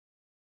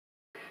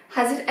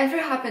Has it ever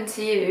happened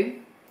to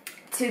you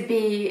to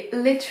be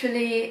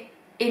literally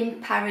in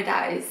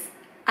paradise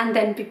and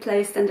then be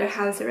placed under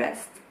house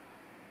arrest?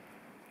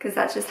 Because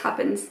that just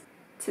happens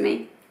to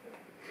me.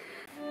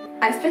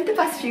 I've spent the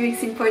past few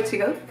weeks in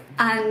Portugal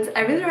and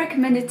I really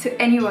recommend it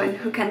to anyone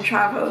who can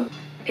travel.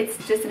 It's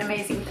just an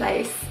amazing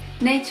place,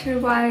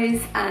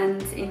 nature-wise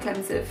and in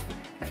terms of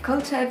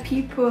culture,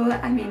 people.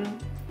 I mean,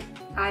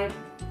 I've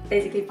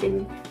basically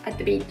been at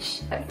the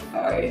beach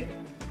for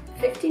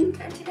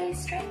 15-20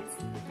 days straight.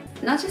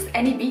 Not just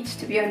any beach,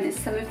 to be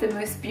honest, some of the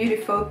most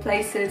beautiful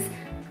places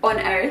on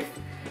earth.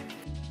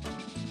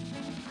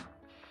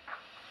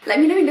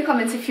 Let me know in the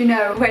comments if you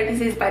know where this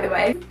is, by the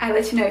way. I'll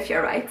let you know if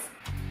you're right.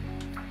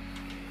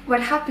 What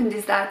happened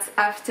is that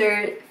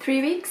after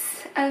 3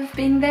 weeks of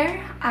being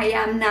there, I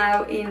am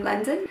now in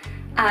London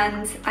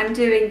and I'm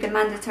doing the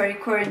mandatory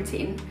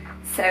quarantine,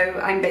 so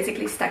I'm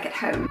basically stuck at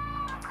home.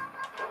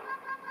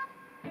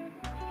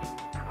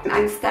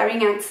 I'm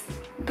staring at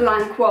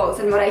blank walls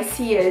and what I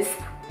see is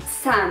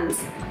sand,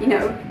 you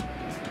know,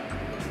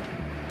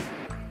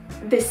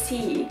 the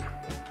sea,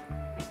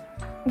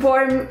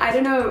 warm, I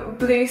don't know,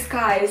 blue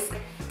skies,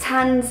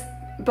 tanned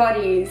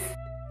bodies.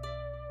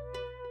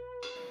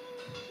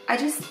 I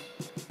just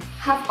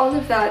have all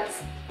of that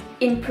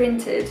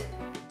imprinted.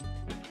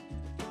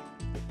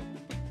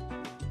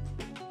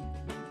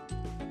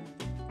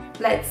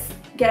 Let's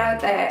get out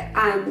there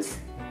and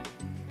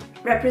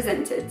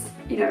represent it,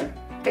 you know,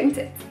 paint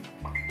it.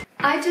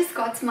 I just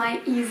got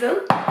my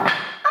easel.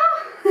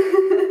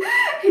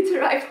 It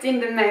arrived in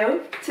the mail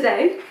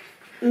today.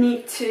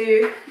 Need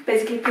to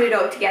basically put it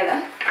all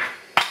together.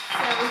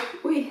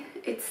 So,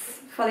 it's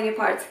falling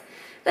apart.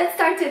 Let's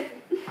start it.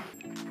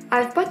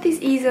 I've bought this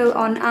easel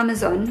on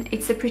Amazon.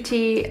 It's a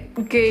pretty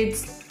good,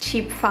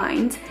 cheap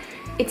find.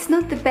 It's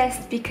not the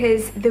best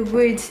because the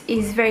wood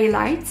is very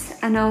light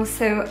and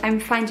also I'm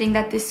finding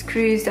that the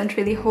screws don't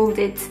really hold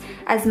it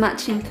as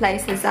much in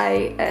place as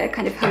I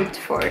kind of hoped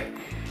for.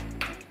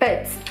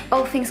 But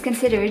all things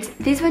considered,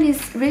 this one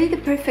is really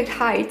the perfect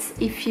height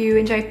if you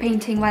enjoy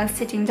painting while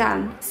sitting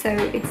down, so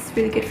it's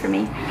really good for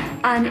me.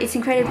 And it's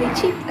incredibly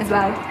cheap as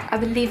well. I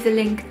will leave the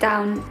link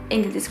down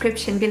in the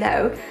description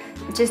below,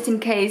 just in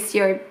case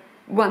you're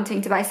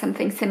wanting to buy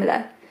something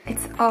similar.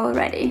 It's all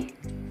ready.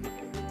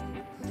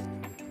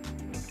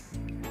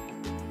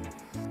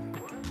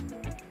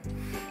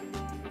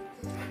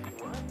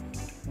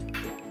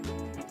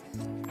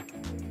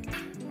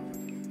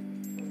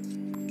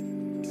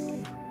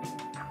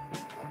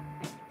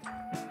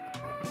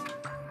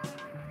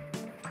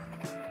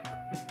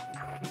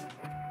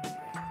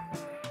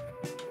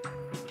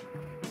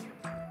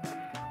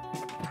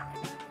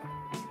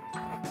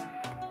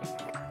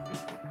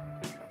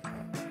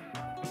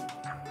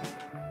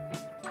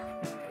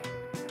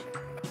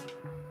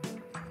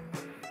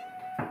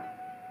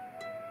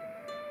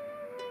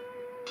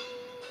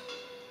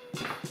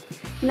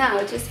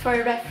 Now, just for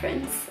a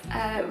reference,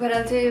 what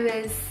I'll do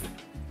is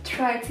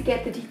try to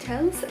get the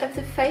details of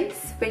the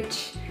face,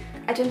 which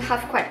I don't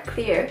have quite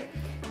clear.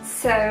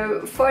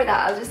 So for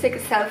that, I'll just take a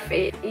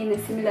selfie in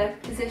a similar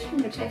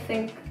position, which I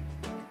think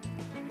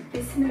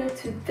is similar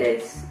to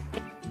this,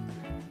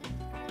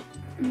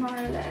 more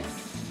or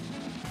less,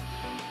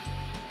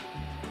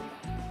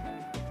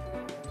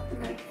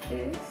 like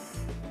this.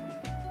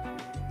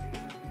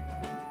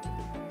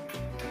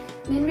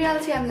 In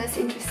reality, I'm less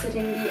interested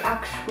in the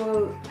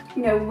actual,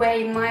 you know,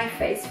 way my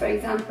face, for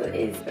example,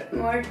 is, but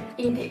more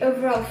in the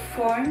overall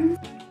form.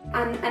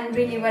 And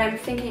really what I'm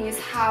thinking is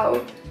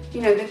how,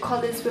 you know, the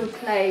colors will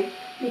play,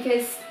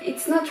 because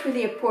it's not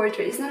really a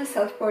portrait, it's not a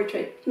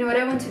self-portrait. You know, what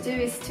I want to do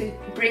is to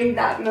bring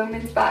that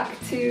moment back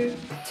to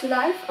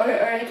life, or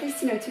at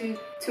least, you know,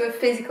 to a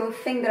physical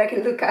thing that I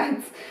can look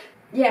at.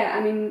 Yeah,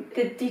 I mean,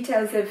 the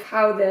details of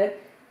how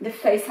the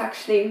face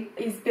actually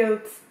is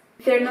built,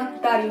 they're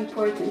not that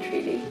important,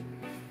 really.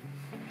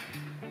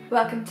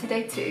 Welcome to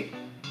day 2.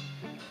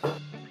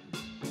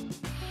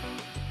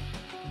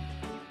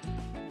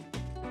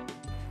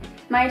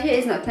 My idea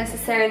is not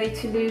necessarily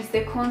to lose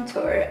the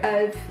contour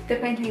of the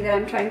painting that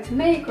I'm trying to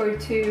make or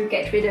to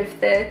get rid of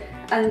the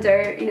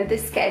the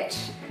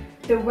sketch.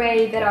 The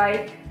way that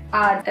I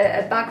add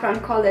a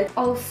background color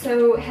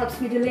also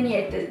helps me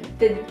delineate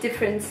the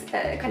different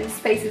kind of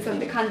spaces on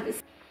the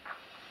canvas.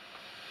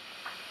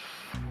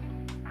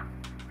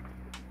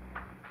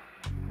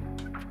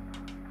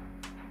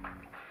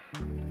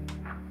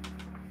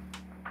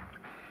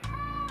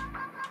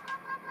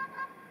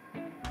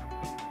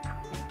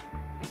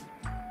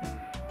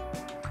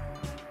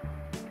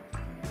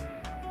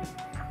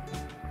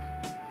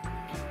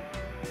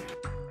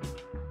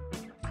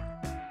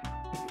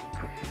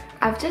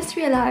 I've just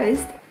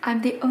realized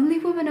I'm the only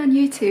woman on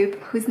YouTube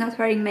who's not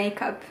wearing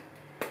makeup.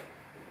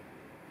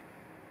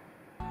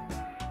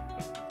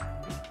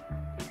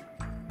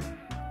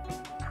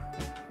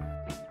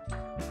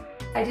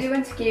 I do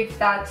want to give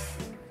that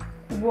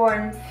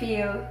warm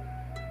feel.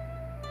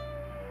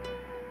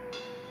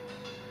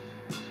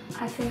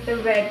 I think the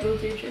red will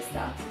do just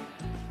that.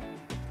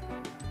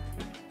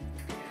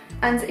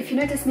 And if you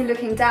notice me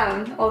looking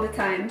down all the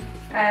time,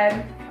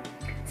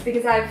 It's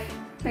because I've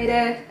made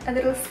a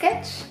little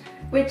sketch,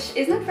 which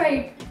is not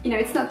very,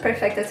 it's not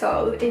perfect at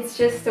all. It's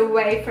just a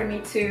way for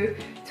me to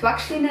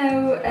actually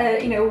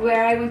know,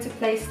 where I want to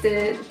place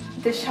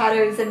the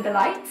shadows and the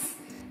lights.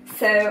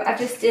 So I've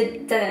just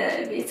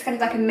it's kind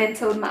of like a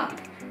mental map.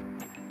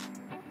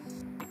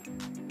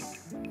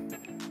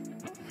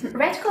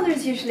 Red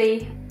colors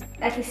usually,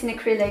 at least in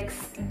acrylics,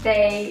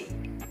 they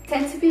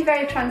tend to be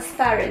very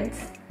transparent.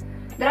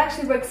 That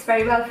actually works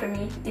very well for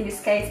me in this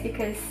case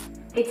because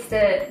it's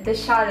the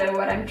shadow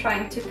what I'm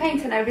trying to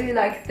paint, and I really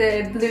like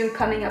the blue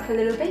coming up a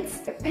little bit.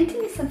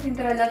 Painting is something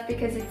that I love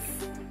because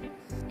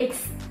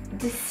it's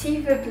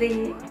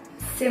deceivably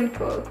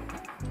simple.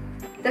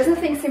 There's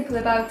nothing simple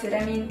about it.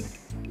 I mean,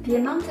 the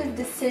amount of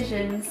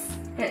decisions,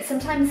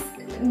 sometimes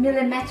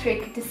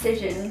millimetric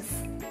decisions,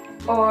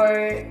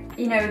 or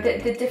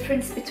the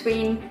difference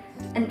between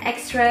an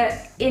extra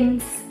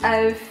inch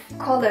of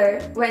color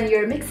when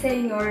you're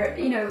mixing, or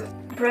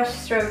brush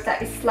stroke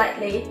that is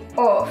slightly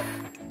off.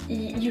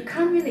 You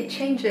can't really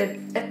change a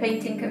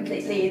painting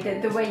completely,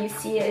 the way you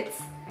see it.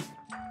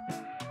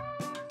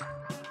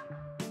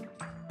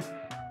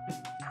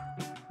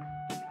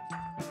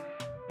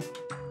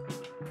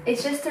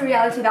 It's just a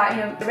reality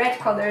that the red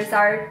colors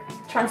are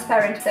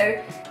transparent,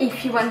 so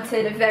if you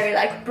wanted a very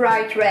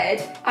bright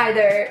red,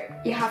 either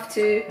you have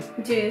to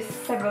do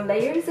several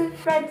layers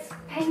of red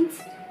paint,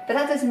 but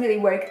that doesn't really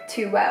work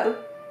too well.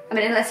 I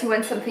mean, unless you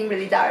want something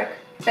really dark.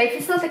 But if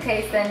it's not the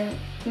case, then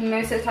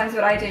most of the times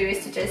what I do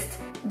is to just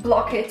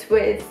block it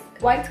with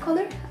white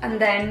color and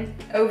then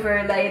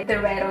overlay the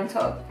red on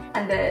top,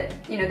 and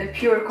the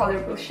pure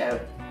color will show.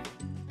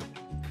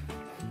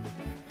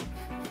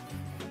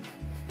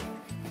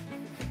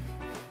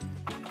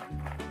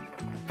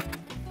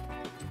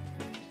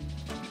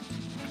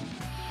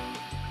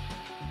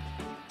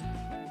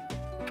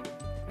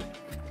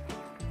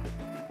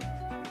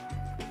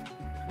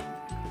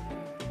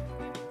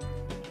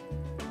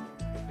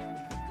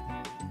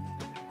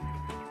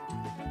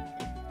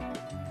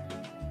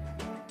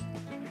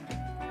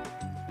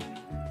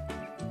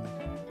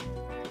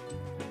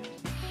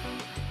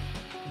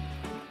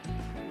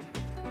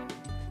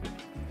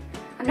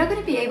 I'm not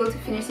going to be able to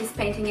finish this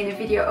painting in a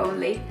video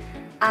only,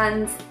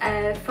 and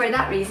for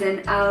that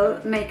reason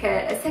I'll make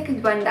a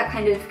second one that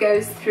kind of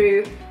goes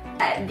through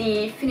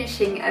the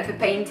finishing of a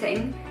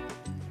painting.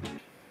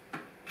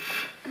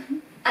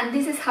 And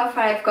this is how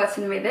far I've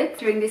gotten with it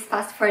during these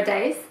past 4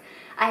 days.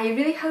 I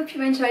really hope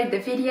you enjoyed the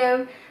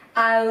video.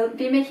 I'll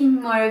be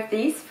making more of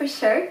these for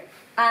sure.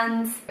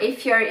 And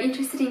if you're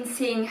interested in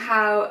seeing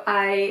how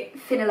I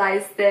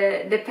finalize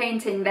the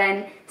painting,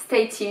 then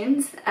stay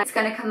tuned. It's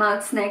gonna come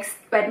out next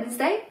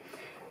Wednesday.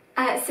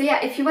 So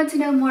yeah, if you want to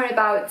know more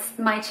about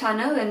my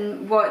channel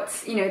and what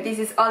this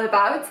is all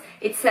about,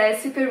 it's a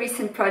super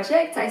recent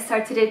project. I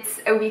started it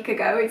a week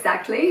ago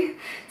exactly.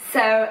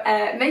 So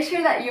make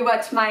sure that you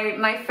watch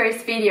my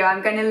first video.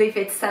 I'm gonna leave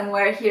it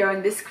somewhere here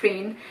on the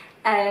screen.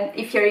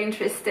 If you're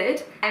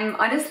interested. I'm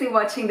honestly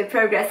watching the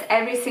progress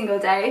every single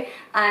day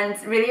and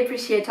really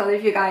appreciate all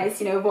of you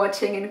guys,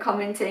 watching and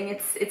commenting.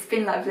 It's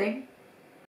been lovely.